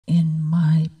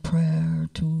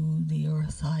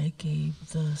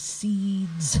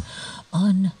seeds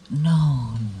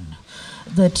unknown,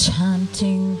 the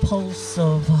chanting pulse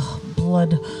of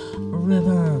blood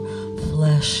river,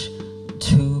 flesh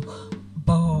to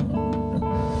bone.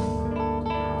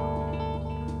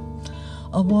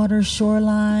 A water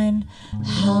shoreline,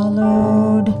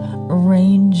 hallowed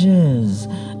ranges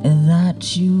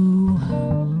that you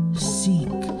seek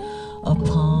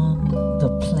upon the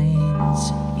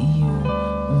plains you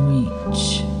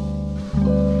reach.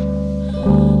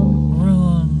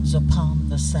 Ruins upon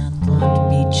the sandlocked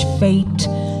beach, fate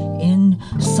in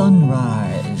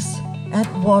sunrise.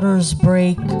 At water's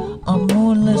break, a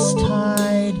moonless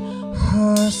tide,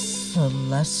 her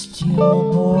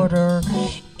celestial border.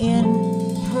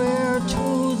 In prayer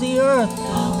to the earth,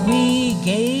 we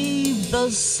gave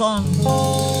the sun,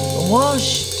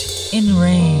 washed in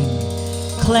rain,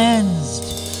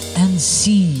 cleansed and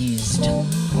seized,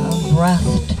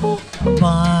 breathed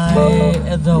by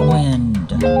the wind.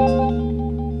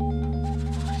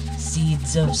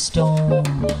 Seeds of stone,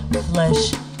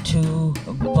 flesh to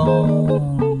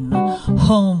bone,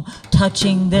 home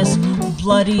touching this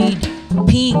bloodied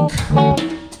peak.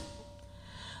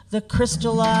 The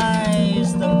crystal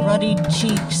eyes, the ruddy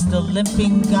cheeks, the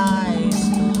limping guise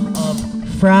of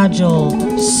fragile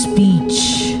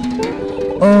speech.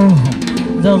 Oh,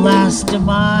 the last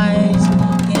demise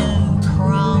in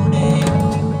crowning.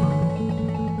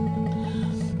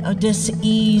 A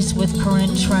dis-ease with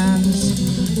current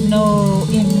trends, no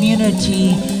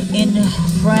immunity in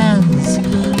France.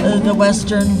 The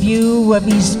western view of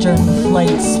eastern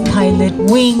flights, pilot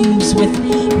wings with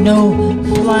no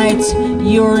flights,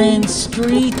 urine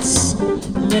streets,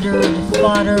 littered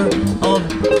fodder of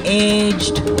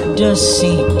aged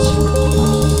deceit.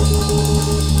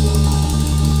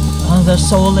 The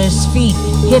soulless feet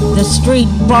hit the street,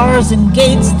 bars and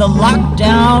gates, the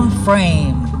lockdown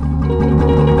frame.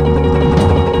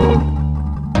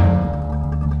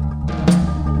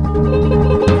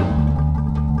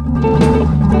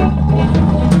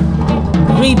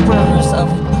 Reapers of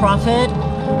profit,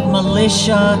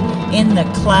 militia in the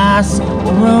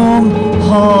classroom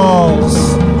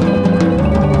halls.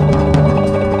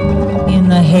 In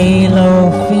the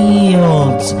halo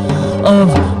fields of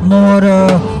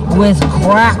mortar with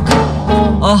crack,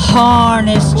 a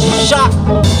harnessed shot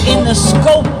in the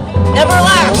scope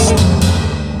everlast.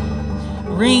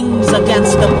 Rings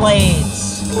against the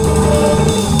blades.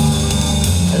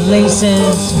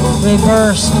 Laces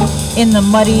reversed in the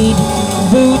muddied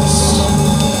boots.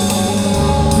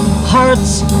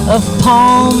 Hearts of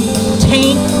palm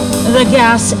taint the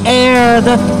gas air,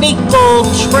 the fecal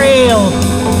trail,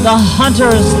 the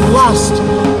hunter's lust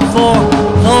for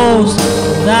those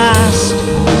vast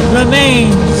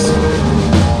remains.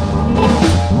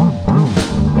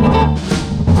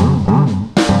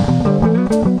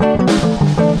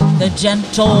 The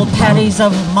gentle patties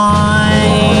of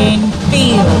mine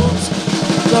fields,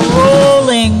 the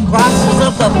rolling grasses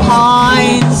of the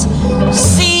pines,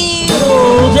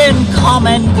 sealed in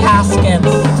common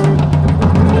caskets.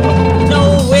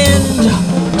 No wind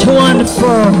to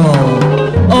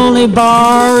unfurl, only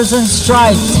bars and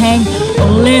stripes hang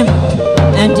limp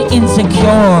and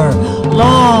insecure,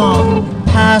 long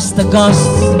past the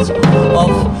gusts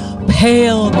of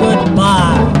pale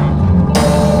goodbye.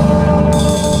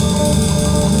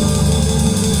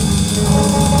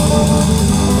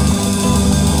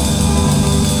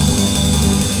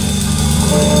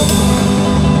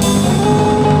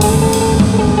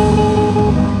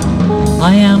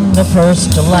 I am the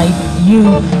first light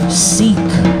you seek,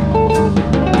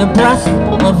 the breath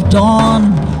of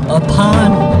dawn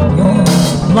upon your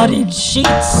bloodied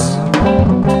sheets.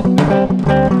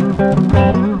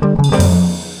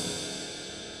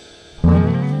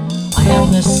 I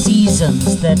am the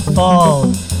seasons that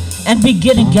fall and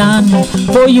begin again,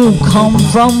 for you come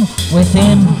from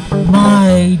within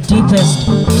my deepest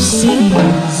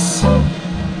seas.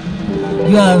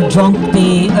 You have drunk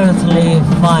the earthly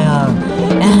fire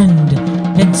and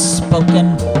been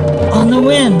spoken on the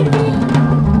wind.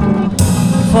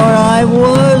 For I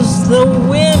was the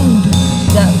wind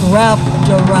that wrapped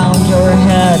around your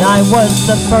head. I was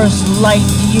the first light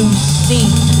you see.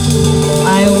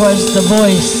 I was the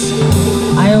voice.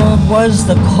 I was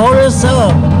the chorus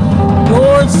of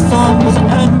your sons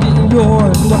and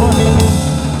your daughters.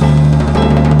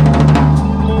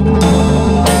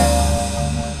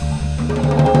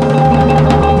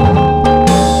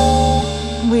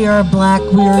 We are black,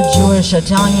 we are Jewish,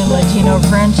 Italian, Latino,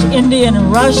 French, Indian,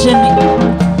 Russian.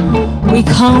 We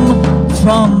come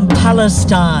from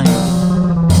Palestine.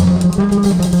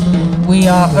 We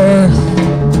are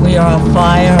earth, we are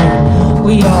fire,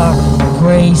 we are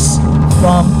grace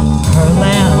from her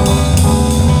land.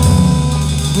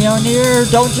 We are near,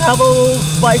 don't travel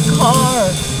by car.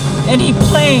 Any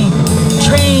plane,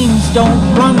 trains don't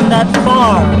run that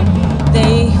far.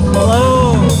 They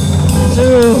flow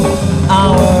through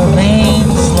our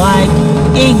veins like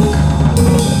ink.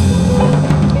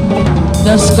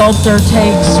 The sculptor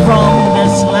takes from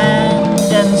this land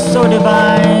and so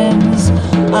divines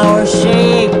our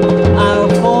shape, our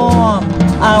form,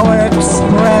 our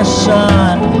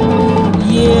expression.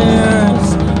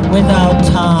 Years without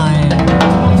time.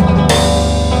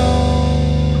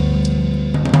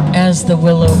 As the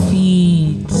willow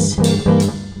feeds,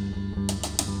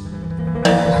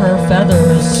 her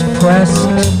feathers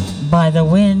pressed by the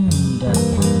wind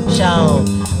shall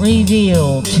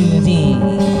reveal to thee,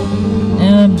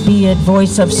 and be it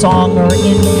voice of song or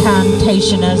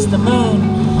incantation, as the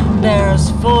moon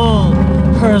bears full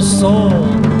her soul,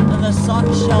 and the sun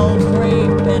shall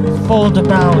drape and fold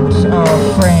about our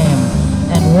frame,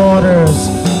 and waters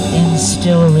in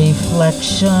still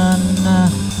reflection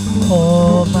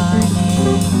call by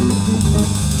name.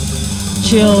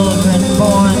 Children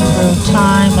born through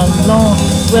time alone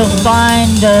will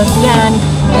find again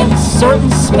in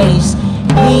certain space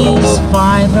these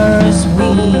fibers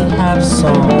we have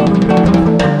sown.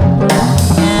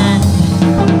 And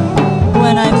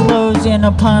when I close in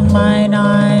upon mine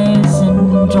eyes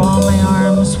and draw my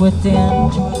arms within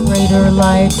to greater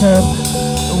light of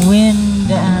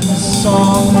wind and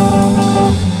song,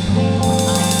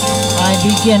 I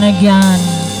begin again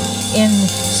in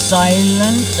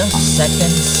silent second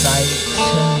sight.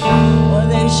 Or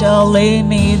they shall lay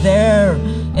me there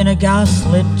in a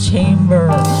gaslit chamber.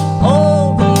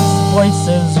 All these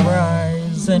voices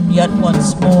rise, and yet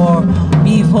once more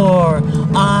before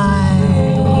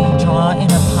I draw in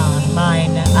upon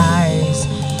mine eyes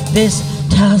this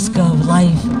task of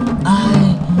life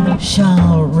I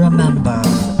shall remember.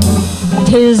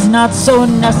 'Tis not so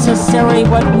necessary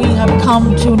what we have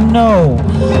come to know,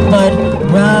 but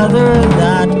rather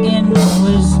that in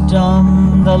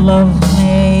wisdom the love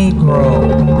may grow.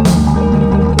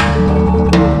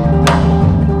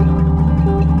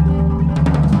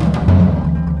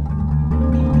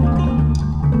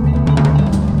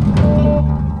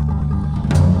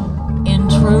 In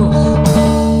truth,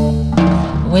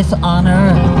 with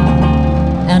honor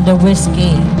and a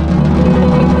whiskey,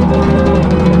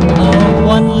 a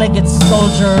one-legged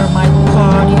soldier might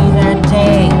party that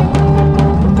day,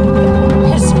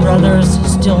 his brothers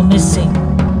still missing.